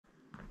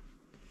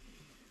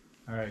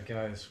Alright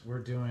guys, we're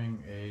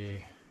doing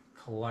a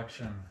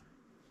collection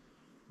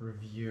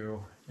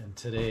review, and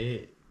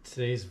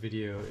today's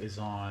video is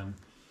on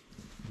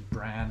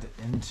brand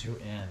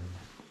N2N.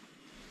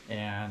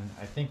 And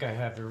I think I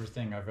have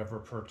everything I've ever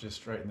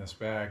purchased right in this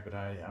bag, but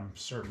I'm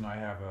certain I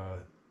have a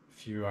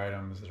few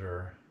items that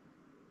are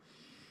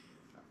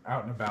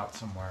out and about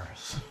somewhere.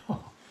 So I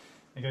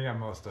think I got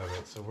most of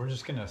it. So we're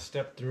just gonna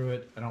step through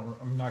it.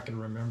 I'm not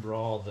gonna remember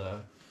all the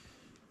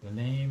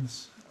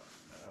names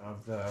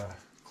of the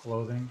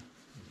clothing,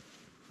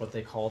 what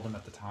they called them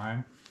at the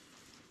time.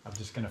 I'm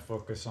just going to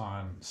focus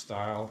on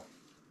style,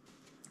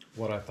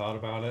 what I thought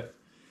about it,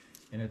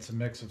 and it's a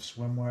mix of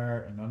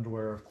swimwear and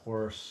underwear, of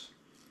course.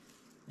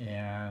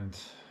 And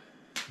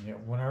you know,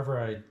 whenever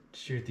I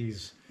shoot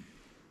these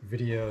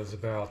videos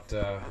about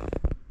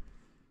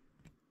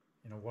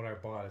what I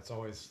bought, it's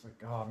always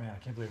like, oh man,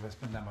 I can't believe I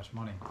spent that much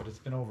money. But it's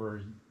been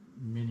over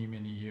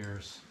many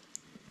years.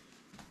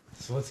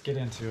 So let's get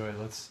into it.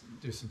 Let's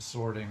do some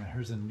sorting.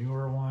 Here's a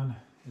newer one.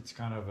 It's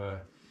kind of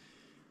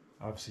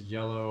obviously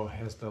yellow,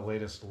 has the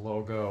latest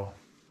logo.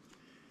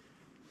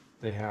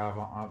 They have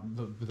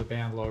the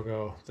band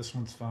logo. This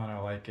one's fun, I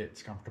like it,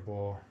 it's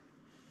comfortable.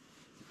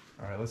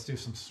 All right, let's do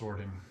some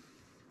sorting.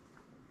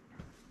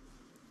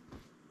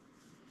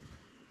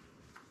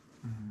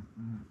 Oh,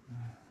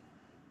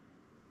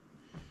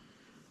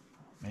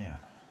 man,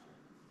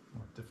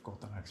 more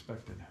difficult than I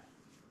expected.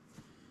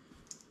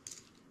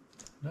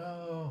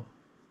 No,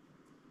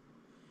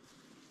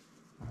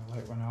 my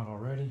light went out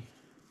already.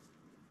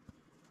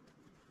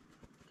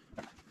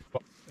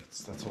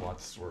 That's a lot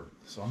to sort.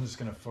 So I'm just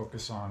going to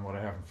focus on what I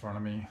have in front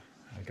of me.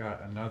 I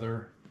got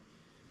another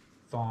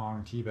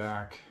thong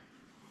T-back,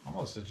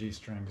 almost a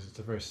G-string because it's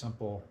a very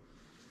simple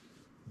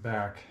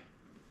back.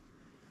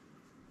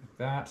 Like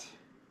that,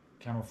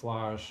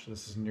 camouflage.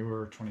 This is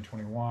newer,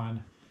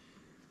 2021.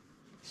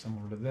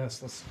 Similar to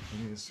this. Let's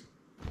use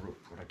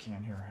group what I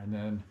can here. And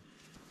then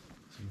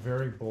some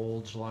very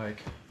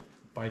bulge-like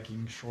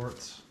biking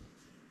shorts.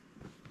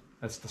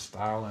 That's the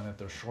style in it.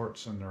 They're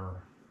shorts and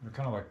they're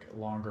kind of like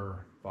longer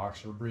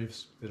boxer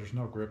briefs. There's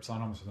no grips on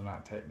them, so they're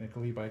not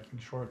technically biking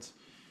shorts.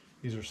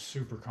 These are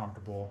super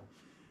comfortable.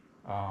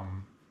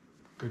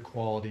 Good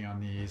quality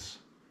on these.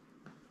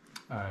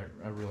 I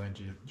really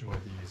enjoy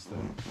these. The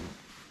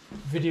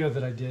video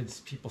that I did,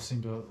 people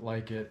seem to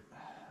like it.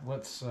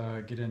 Let's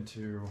get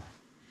into,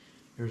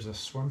 here's a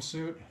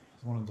swimsuit.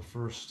 It's one of the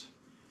first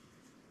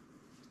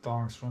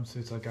thong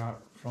swimsuits I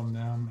got from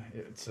them.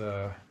 It's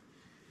a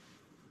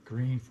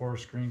green,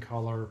 forest green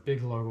color,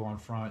 big logo on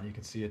front. You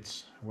can see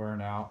it's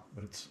wearing out,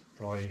 but it's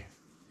pretty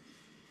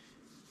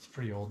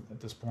old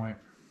at this point.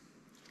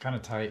 Kind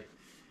of tight.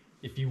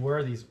 If you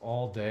wear these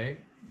all day,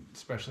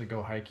 especially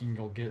go hiking,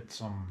 you'll get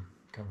some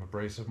kind of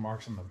abrasive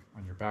marks on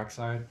your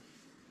backside.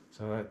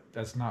 So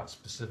that's not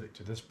specific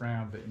to this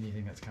brand, but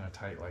anything that's kind of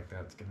tight like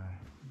that's gonna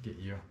get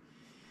you.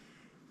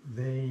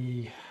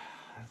 They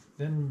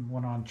then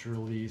went on to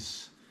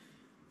release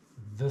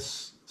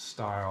this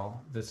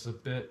style that's a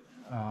bit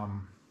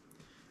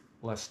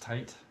less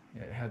tight.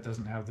 It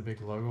doesn't have the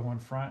big logo in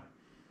front.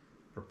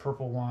 The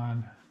purple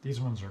one, these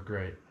ones are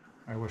great.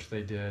 I wish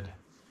they did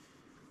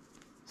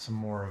some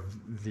more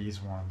of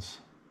these ones.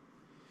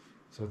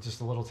 So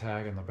just a little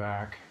tag in the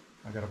back.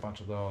 I got a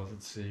bunch of those.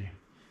 Let's see.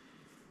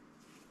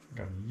 I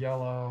got a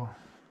yellow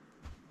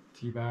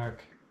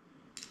T-back.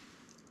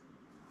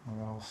 What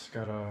else?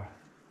 Got I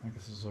think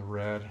this is a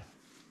red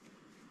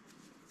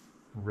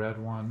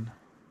one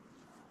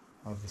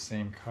of the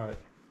same cut.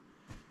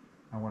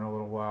 I went a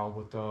little wild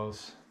with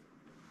those.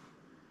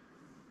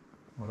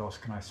 What else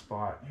can I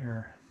spot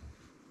here?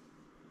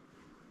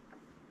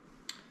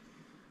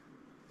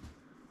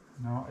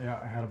 No,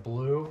 yeah, I had a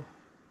blue.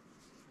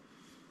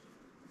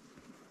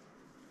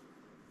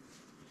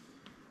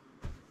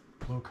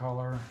 Blue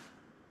color.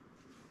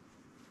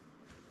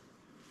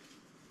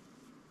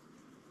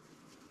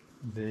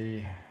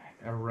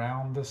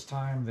 Around this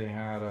time they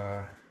had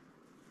a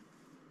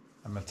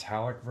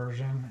metallic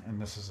version, and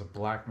this is a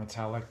black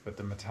metallic, but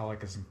the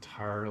metallic is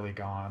entirely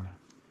gone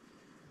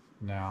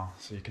now.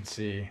 So you can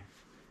see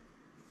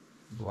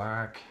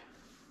black,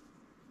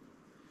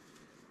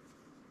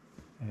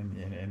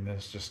 and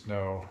there's just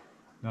none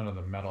of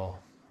the metal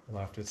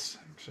left. It's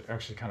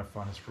actually kind of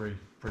fun. It's pretty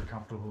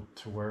comfortable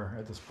to wear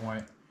at this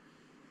point.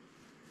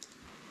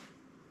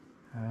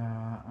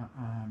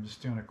 I'm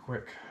just doing a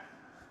quick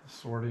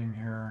sorting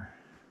here.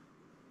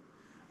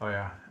 Oh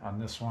yeah, on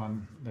this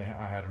one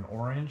I had an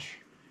orange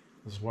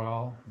as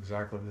well,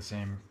 exactly the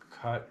same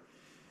cut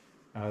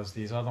as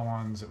these other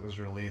ones. It was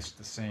released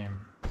the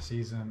same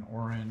season.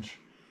 Orange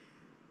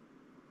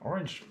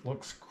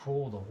looks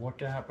cool to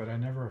look at, but I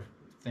never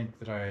think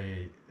that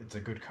it's a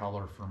good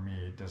color for me.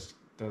 It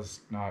does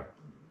not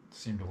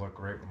seem to look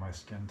great with my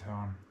skin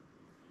tone,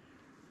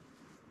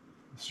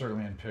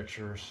 certainly in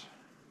pictures.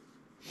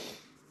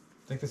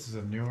 I think this is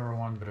a newer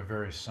one, but a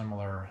very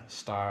similar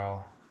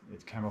style.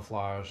 It's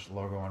camouflage,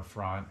 logo in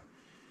front,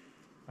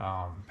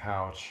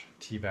 pouch,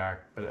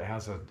 T-back, but it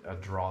has a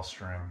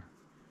drawstring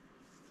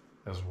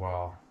as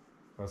well.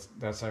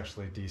 That's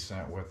actually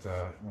decent with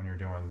when you're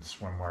doing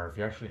swimwear. If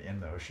you're actually in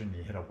the ocean,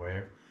 you hit a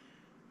wave,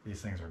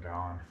 these things are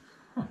gone.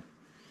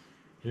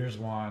 Here's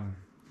one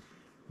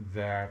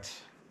that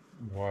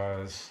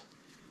was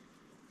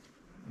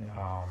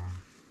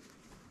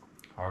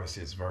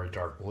obviously it's very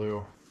dark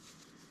blue,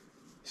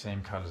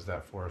 same cut as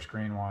that forest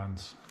green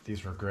ones.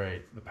 These were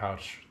great. The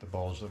pouch, the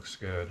bulge looks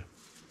good.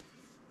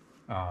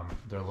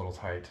 They're a little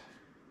tight.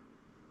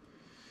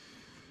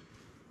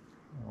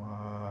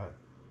 What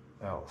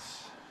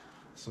else?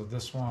 So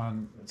this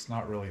one, it's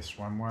not really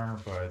swimwear,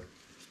 but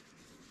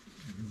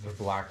the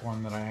black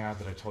one that I had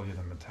that I told you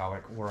the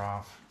metallic wore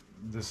off.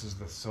 This is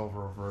the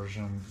silver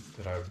version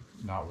that I've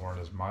not worn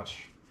as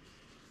much.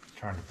 I'm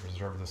trying to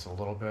preserve this a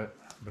little bit,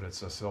 but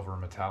it's a silver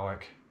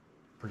metallic,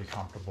 pretty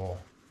comfortable.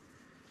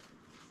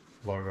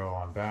 Logo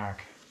on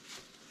back,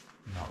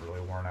 not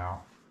really worn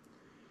out.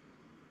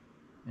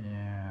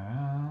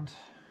 And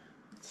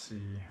let's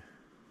see.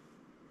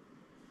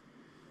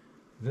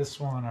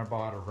 This one I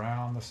bought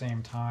around the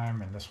same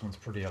time, and this one's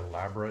pretty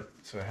elaborate.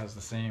 So it has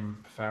the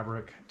same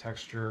fabric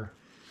texture,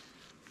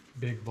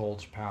 big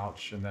bulge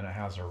pouch, and then it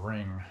has a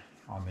ring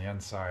on the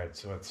inside.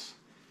 So it's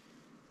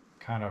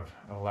kind of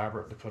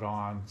elaborate to put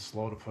on,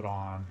 slow to put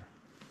on.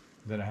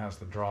 Then it has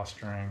the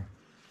drawstring,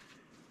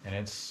 and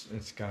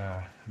it's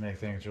gonna make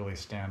things really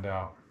stand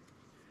out.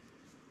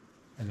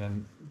 And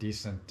then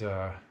decent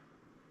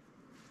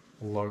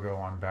logo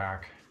on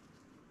back.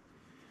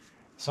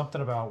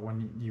 Something about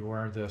when you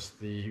wear this,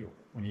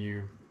 when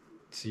you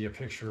see a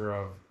picture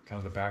of kind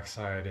of the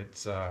backside,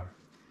 it's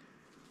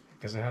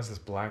because it has this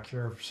black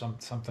here.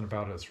 Something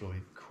about it is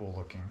really cool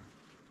looking.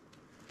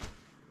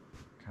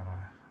 Kind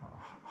of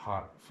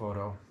hot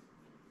photo.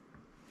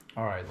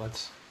 All right,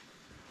 let's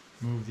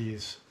move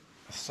these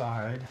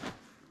aside.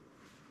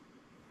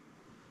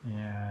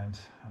 And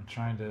I'm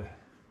trying to.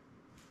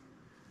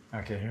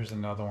 Okay, here's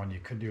another one you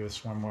could do with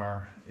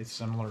swimwear. It's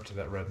similar to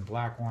that red and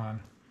black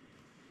one.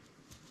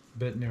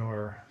 Bit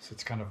newer, so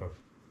it's kind of a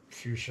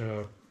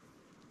fuchsia,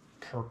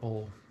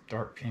 purple,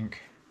 dark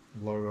pink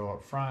logo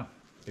up front,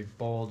 big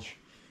bulge,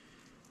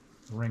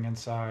 ring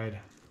inside,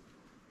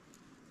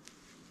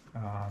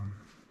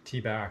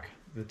 T-back.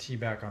 The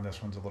T-back on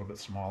this one's a little bit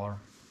smaller.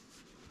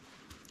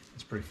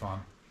 It's pretty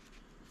fun.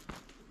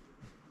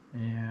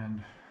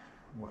 And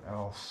what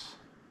else?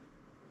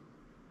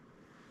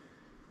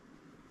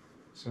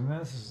 So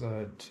this is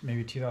a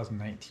maybe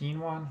 2019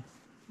 one,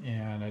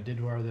 and I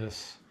did wear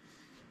this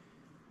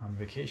on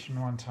vacation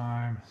one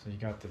time. So you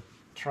got the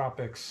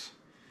tropics,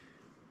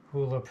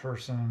 hula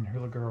person,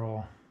 hula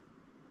girl,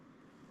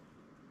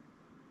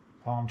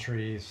 palm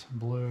trees,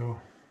 blue,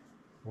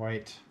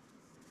 white,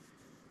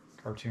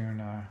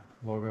 cartoon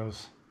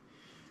logos.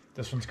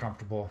 This one's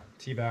comfortable.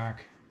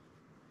 T-back,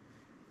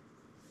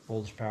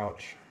 bulge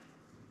pouch,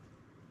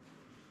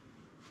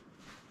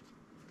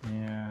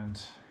 and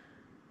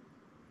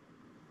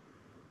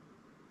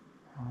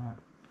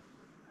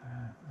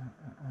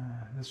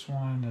this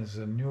one is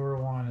a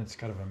newer one. It's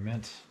kind of a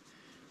mint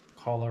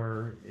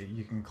color.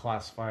 You can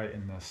classify it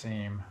in the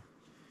same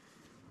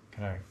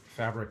kind of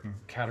fabric and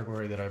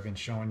category that I've been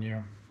showing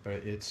you, but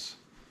it's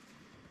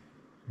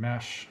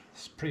mesh.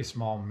 It's pretty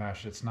small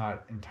mesh. It's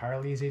not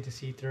entirely easy to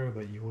see through,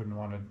 but you wouldn't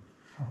want to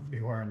be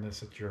wearing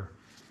this at your,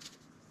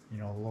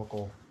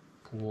 local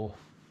pool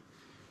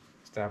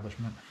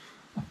establishment,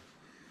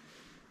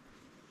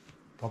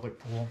 public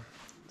pool.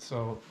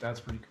 So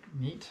that's pretty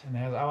neat, and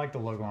I like the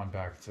logo on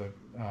back. It's a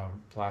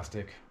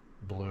plastic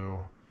blue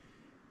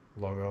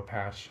logo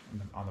patch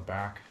on the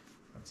back.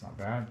 That's not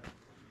bad.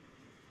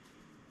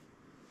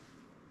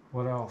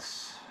 What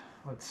else?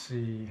 Let's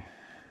see.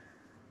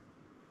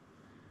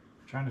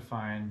 I'm trying to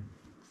find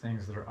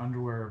things that are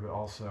underwear, but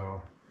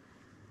also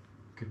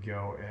could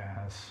go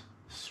as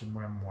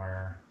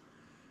swimwear.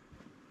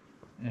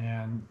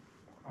 And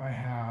I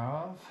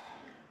have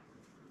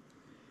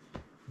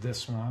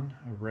this one,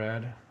 a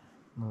red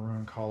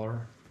maroon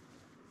color,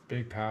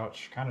 big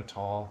pouch, kind of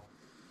tall,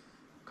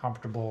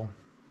 comfortable,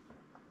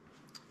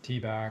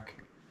 T-back,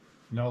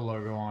 no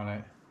logo on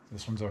it.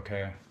 This one's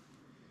okay,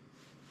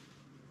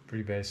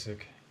 pretty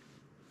basic.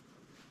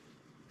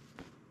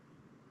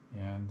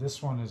 And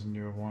this one is a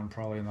newer one,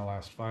 probably in the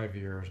last 5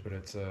 years, but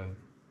it's a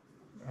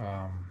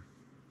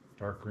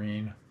dark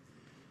green.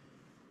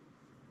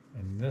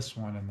 And this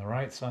one, in the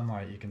right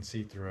sunlight, you can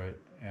see through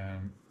it,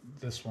 and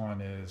this one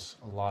is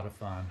a lot of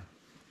fun,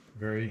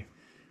 very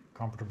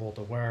comfortable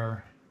to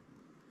wear.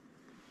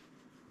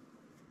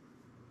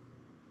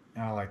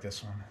 I like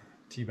this one.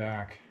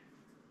 T-back,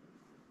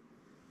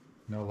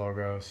 no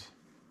logos.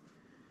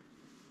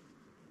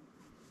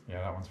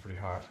 Yeah, that one's pretty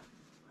hot.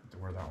 I have to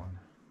wear that one.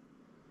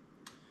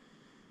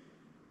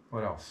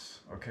 What else?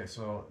 Okay,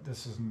 so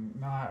this is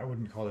not, I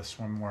wouldn't call this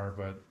swimwear,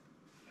 but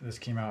this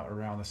came out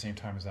around the same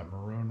time as that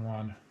maroon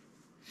one.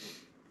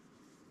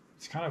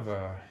 It's kind of a,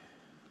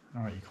 I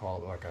don't know what you call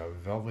it, like a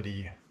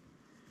velvety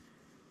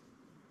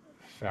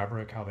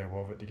fabric, how they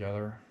wove it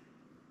together.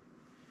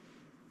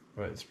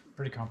 But it's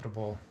pretty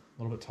comfortable,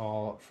 a little bit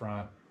tall up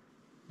front,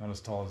 not as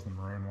tall as the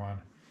maroon one.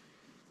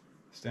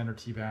 Standard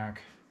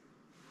T-back,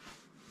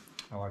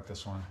 I like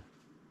this one.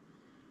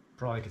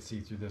 Probably could see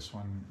through this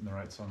one in the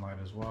right sunlight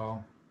as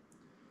well.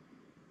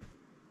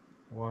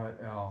 What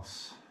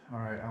else? All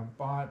right, I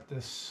bought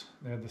this.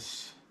 They had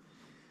this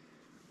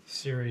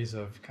series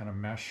of kind of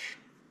mesh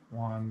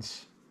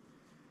ones,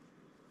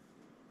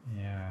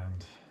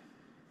 and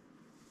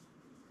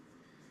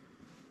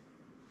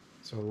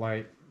so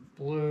light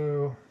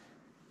blue,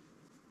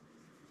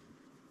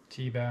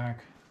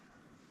 T-back.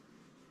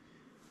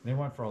 They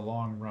went for a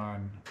long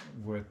run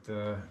with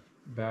the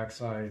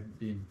backside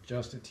being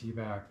just a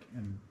T-back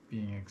and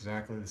being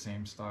exactly the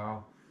same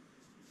style.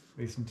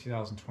 At least in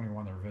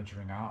 2021, they're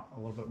venturing out a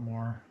little bit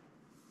more,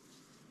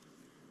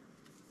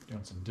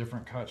 doing some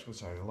different cuts,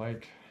 which I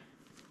like.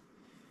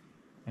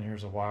 And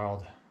here's a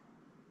wild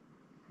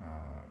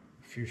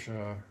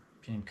fuchsia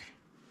pink,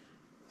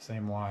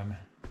 same one.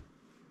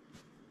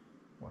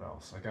 What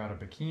else? I got a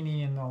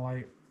bikini in the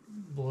light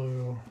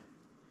blue.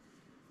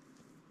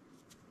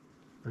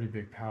 Pretty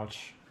big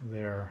pouch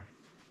there.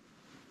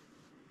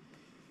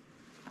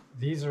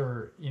 These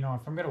are, you know,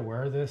 if I'm gonna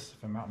wear this,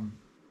 if I'm out in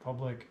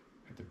public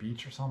at the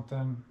beach or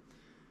something,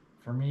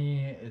 for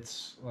me,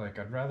 it's like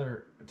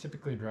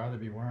typically I'd rather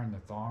be wearing the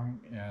thong.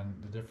 And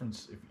the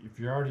difference, if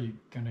you're already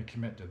gonna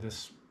commit to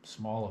this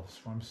small of a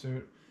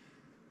swimsuit,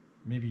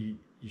 maybe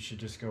you should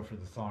just go for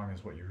the thong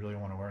is what you really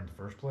want to wear in the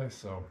first place.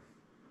 So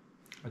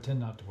I tend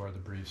not to wear the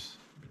briefs,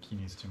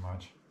 bikinis too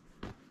much.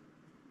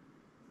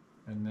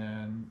 And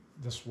then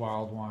this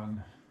wild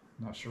one,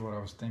 not sure what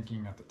I was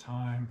thinking at the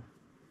time.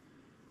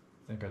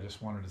 I think I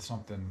just wanted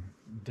something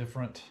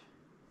different,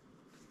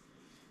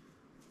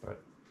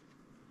 but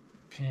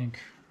pink,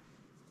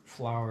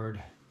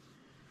 flowered,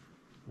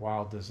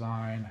 wild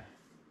design.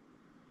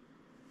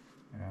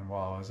 And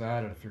while I was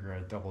at it, I figured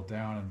I'd double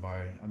down and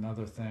buy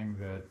another thing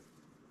that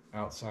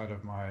outside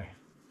of my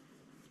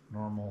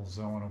normal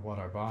zone of what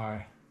I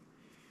buy.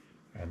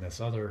 And this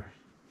other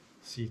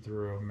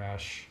see-through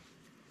mesh,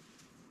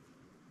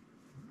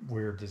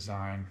 weird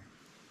design,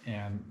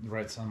 and the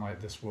right sunlight,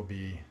 this will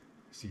be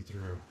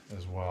see-through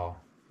as well.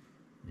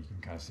 You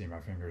can kind of see my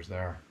fingers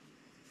there.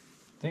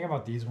 The thing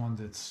about these ones,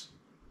 it's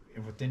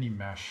with any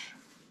mesh,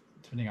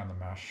 depending on the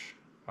mesh,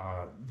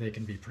 they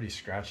can be pretty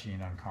scratchy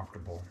and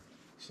uncomfortable.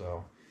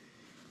 So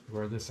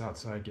where this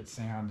outside gets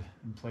sand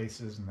in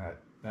places, and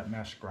that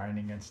mesh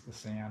grinding against the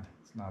sand,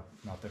 it's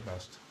not the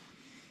best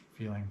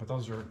feeling, but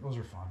those are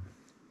fun.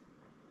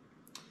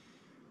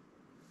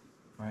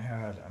 I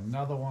had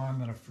another one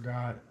that I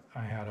forgot.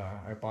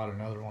 I bought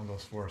another one of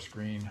those for a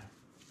screen.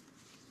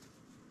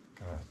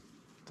 Got a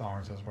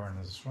thongs I was wearing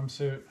as a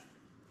swimsuit.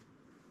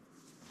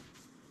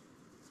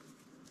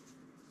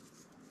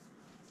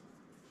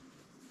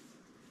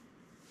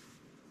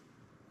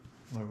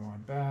 Logo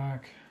on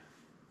back.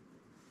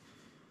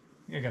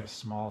 I think I got a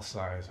small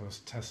size. I was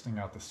testing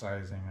out the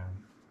sizing,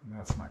 and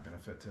that's not going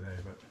to fit today,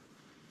 but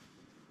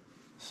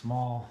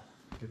small,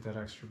 get that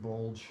extra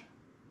bulge.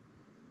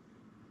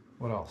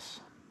 What else?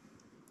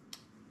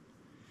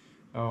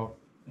 Oh,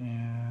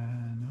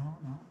 and no.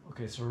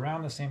 Okay, so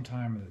around the same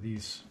time that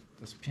this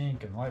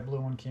pink and light blue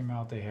one came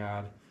out, they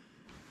had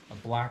a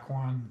black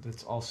one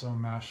that's also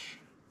mesh.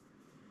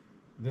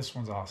 This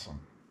one's awesome.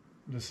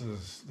 This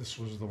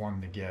was the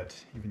one to get,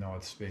 even though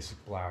it's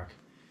basic black.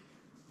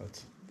 But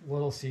it's a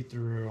little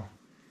see-through,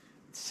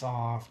 it's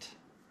soft.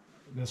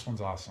 This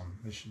one's awesome.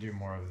 They should do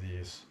more of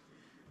these.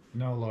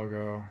 No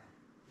logo.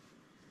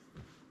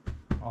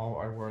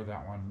 I wear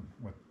that one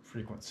with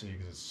frequency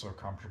because it's so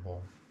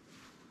comfortable.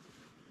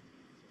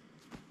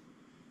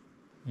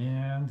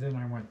 And then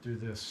I went through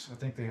this. I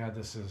think they had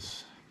this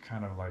as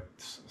kind of like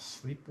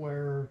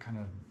sleepwear, kind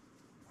of,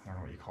 I don't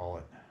know what you call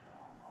it,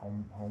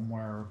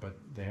 homeware, but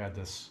they had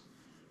this,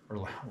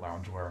 or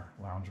loungewear,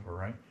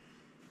 right?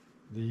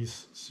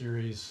 These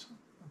series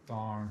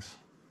thongs,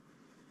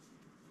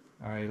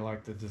 I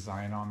like the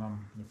design on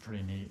them. They're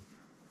pretty neat.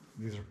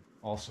 These are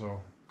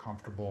also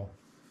comfortable,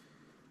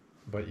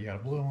 but you got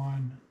a blue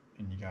one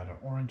and you got an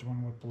orange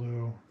one with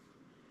blue.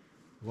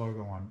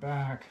 Logo on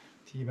back,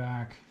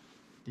 T-back,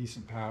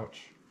 decent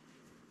pouch.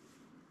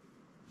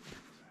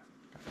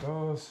 Got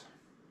those.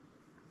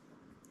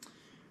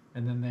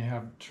 And then they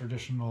have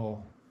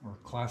traditional or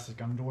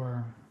classic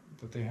underwear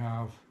that they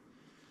have.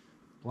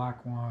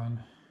 Black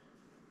one,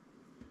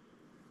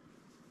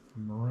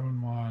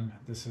 maroon one.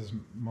 This is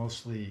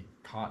mostly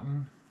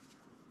cotton,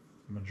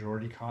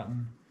 majority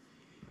cotton,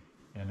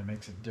 and it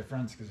makes a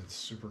difference because it's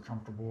super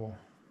comfortable.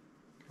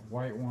 A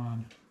white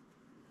one,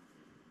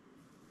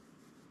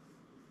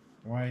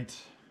 white,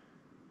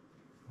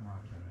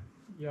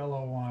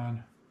 yellow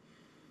one.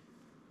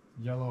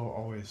 Yellow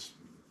always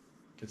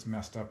gets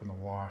messed up in the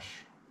wash.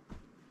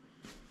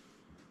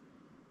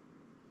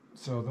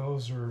 So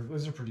those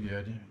are pretty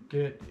good.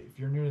 If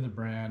you're new to the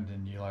brand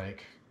and you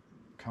like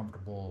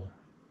comfortable,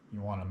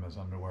 you want them as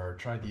underwear,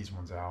 try these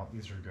ones out.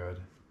 These are good.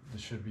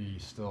 This should be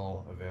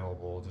still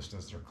available just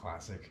as their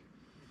classic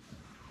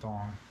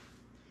thong.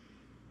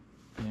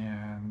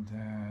 And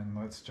then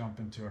let's jump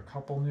into a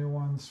couple new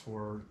ones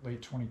for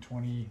late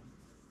 2020,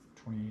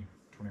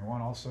 2021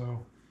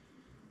 also.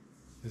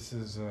 This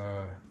is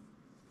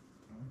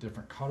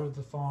different cut of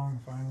the thong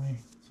finally.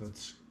 So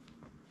it's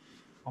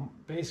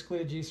basically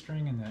a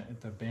G-string, and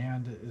the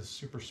band is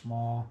super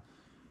small.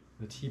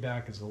 The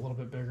T-back is a little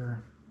bit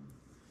bigger.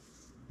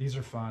 These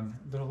are fun.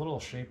 They're a little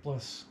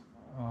shapeless,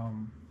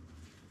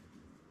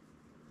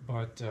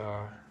 but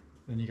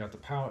then you got the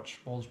pouch,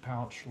 bulge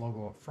pouch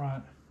logo up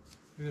front.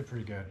 These are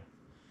pretty good.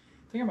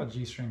 The thing about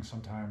G-strings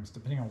sometimes,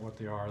 depending on what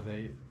they are,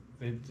 they're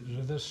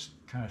just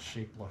kind of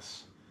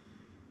shapeless.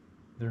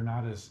 They're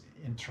not as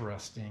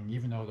interesting,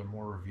 even though they're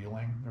more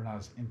revealing. They're not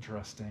as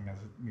interesting as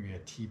maybe a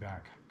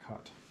T-back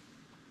cut.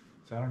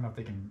 So I don't know if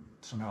they can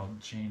somehow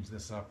change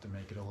this up to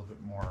make it a little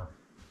bit more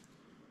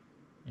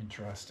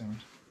interesting.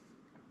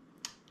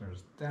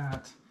 There's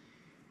that.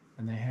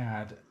 And they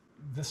had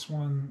this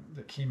one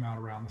that came out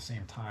around the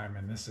same time,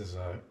 and this is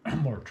a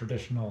more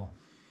traditional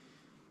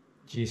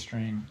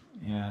G-string,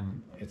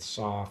 and it's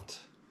soft.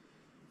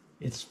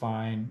 It's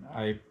fine.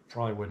 I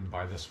probably wouldn't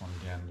buy this one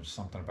again. There's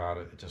something about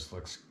it. It just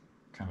looks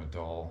kind of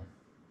dull.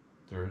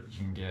 You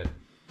can get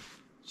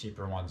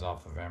cheaper ones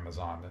off of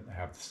Amazon that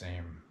have the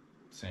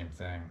same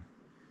thing.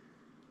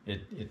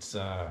 It's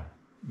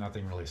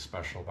nothing really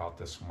special about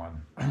this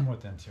one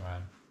with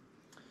N2N.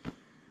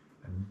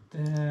 And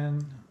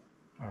then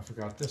I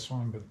forgot this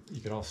one, but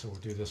you could also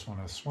do this one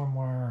as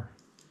swimwear.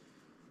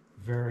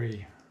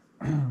 Very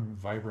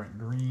vibrant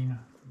green,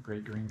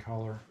 great green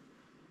color.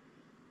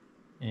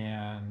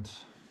 And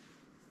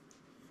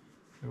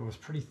it was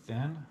pretty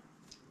thin,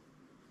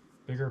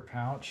 bigger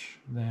pouch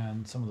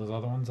than some of those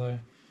other ones I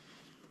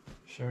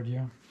showed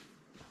you.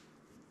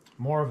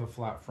 More of a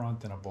flat front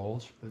than a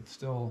bulge, but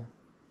still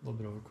a little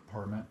bit of a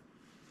compartment.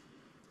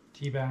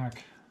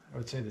 T-back, I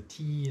would say the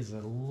T is a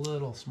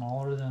little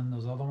smaller than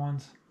those other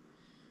ones.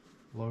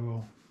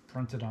 Logo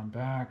printed on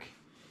back.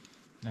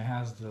 And it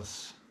has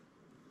this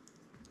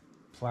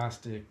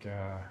plastic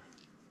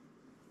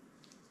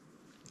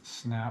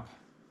snap,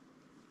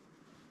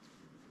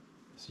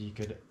 so you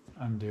could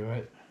undo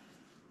it.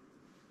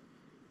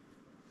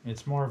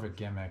 It's more of a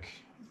gimmick.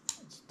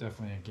 It's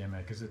definitely a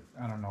gimmick because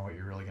I don't know what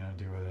you're really going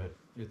to do with it.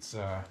 It's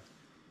if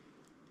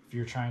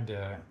you're trying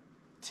to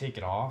take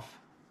it off,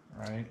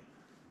 right,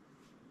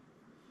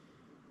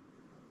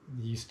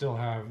 you still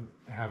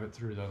have it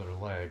through the other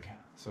leg,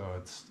 so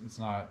it's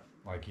not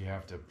like you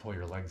have to pull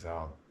your legs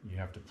out.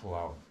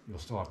 You'll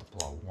still have to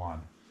pull out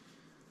one.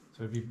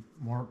 So it'd be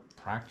more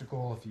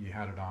practical if you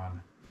had it on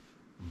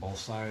both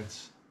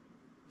sides,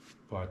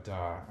 but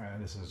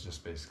this is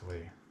just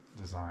basically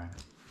design.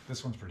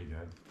 This one's pretty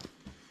good.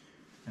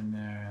 And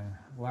then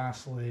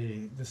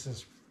lastly, this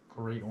is a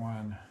great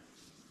one.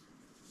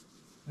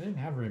 They didn't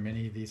have very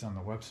many of these on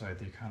the website.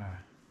 They kind of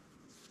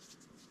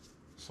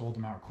sold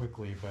them out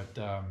quickly,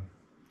 but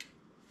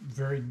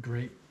very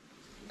great,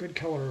 good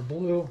color of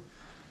blue.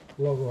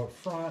 Logo up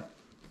front.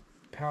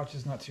 Pouch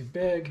is not too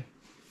big.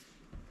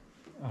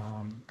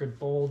 Good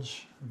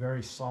bulge,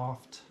 very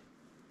soft,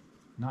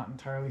 not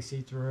entirely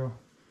see-through.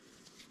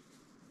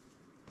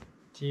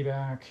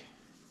 T-back.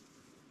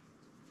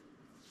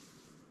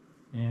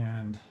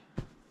 And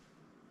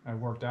I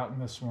worked out in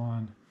this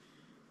one.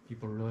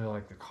 People really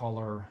like the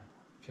color,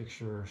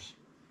 pictures.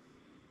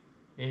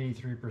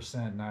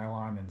 83%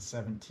 nylon and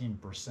 17%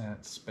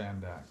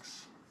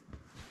 spandex.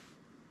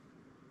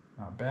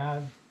 Not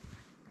bad.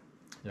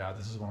 Yeah,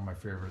 this is one of my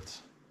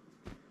favorites.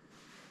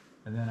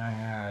 And then I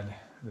had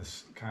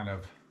this kind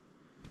of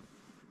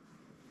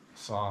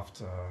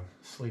soft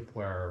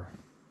sleepwear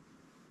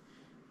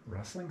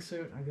wrestling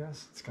suit, I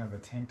guess. It's kind of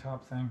a tank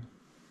top thing.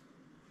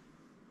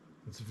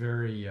 It's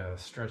very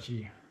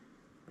stretchy.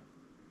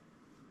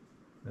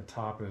 The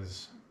top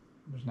there's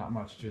not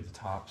much to the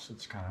top, so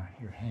it's kind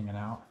of, you're hanging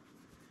out.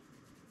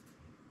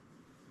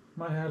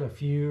 I had a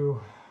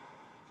few,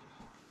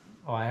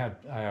 I have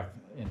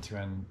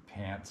N2N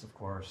pants, of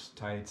course,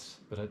 tights,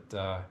 but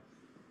I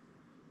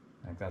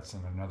think that's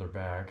in another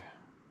bag.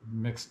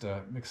 Mixed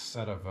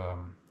set of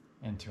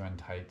N2N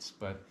tights,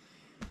 but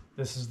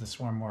this is the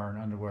swimwear and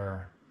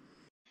underwear.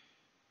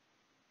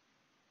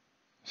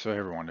 So hey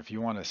everyone, if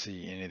you want to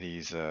see any of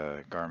these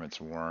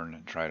garments worn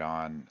and tried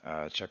on,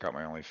 check out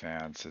my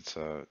OnlyFans. It's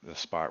the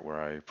spot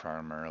where I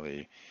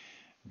primarily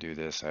do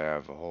this. I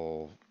have a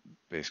whole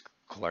basic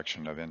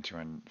collection of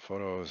N2N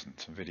photos and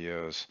some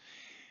videos.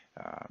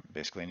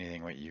 Basically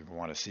anything what you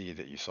want to see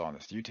that you saw in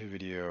this YouTube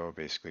video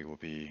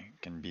basically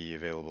can be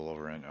available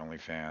over in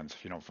OnlyFans.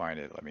 If you don't find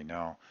it, let me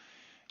know.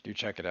 Do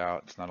check it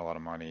out. It's not a lot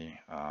of money.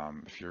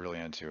 If you're really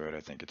into it, I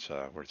think it's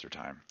worth your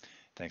time.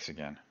 Thanks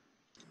again.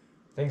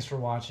 Thanks for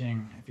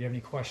watching. If you have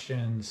any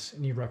questions,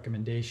 any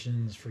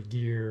recommendations for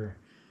gear,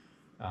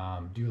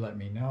 do let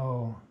me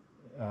know.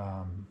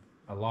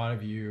 A lot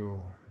of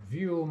you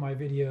view my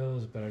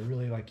videos, but I'd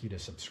really like you to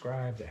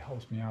subscribe. That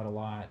helps me out a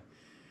lot.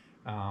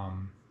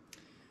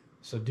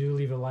 So do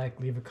leave a like,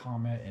 leave a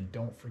comment, and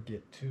don't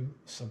forget to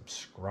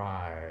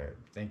subscribe.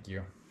 Thank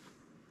you.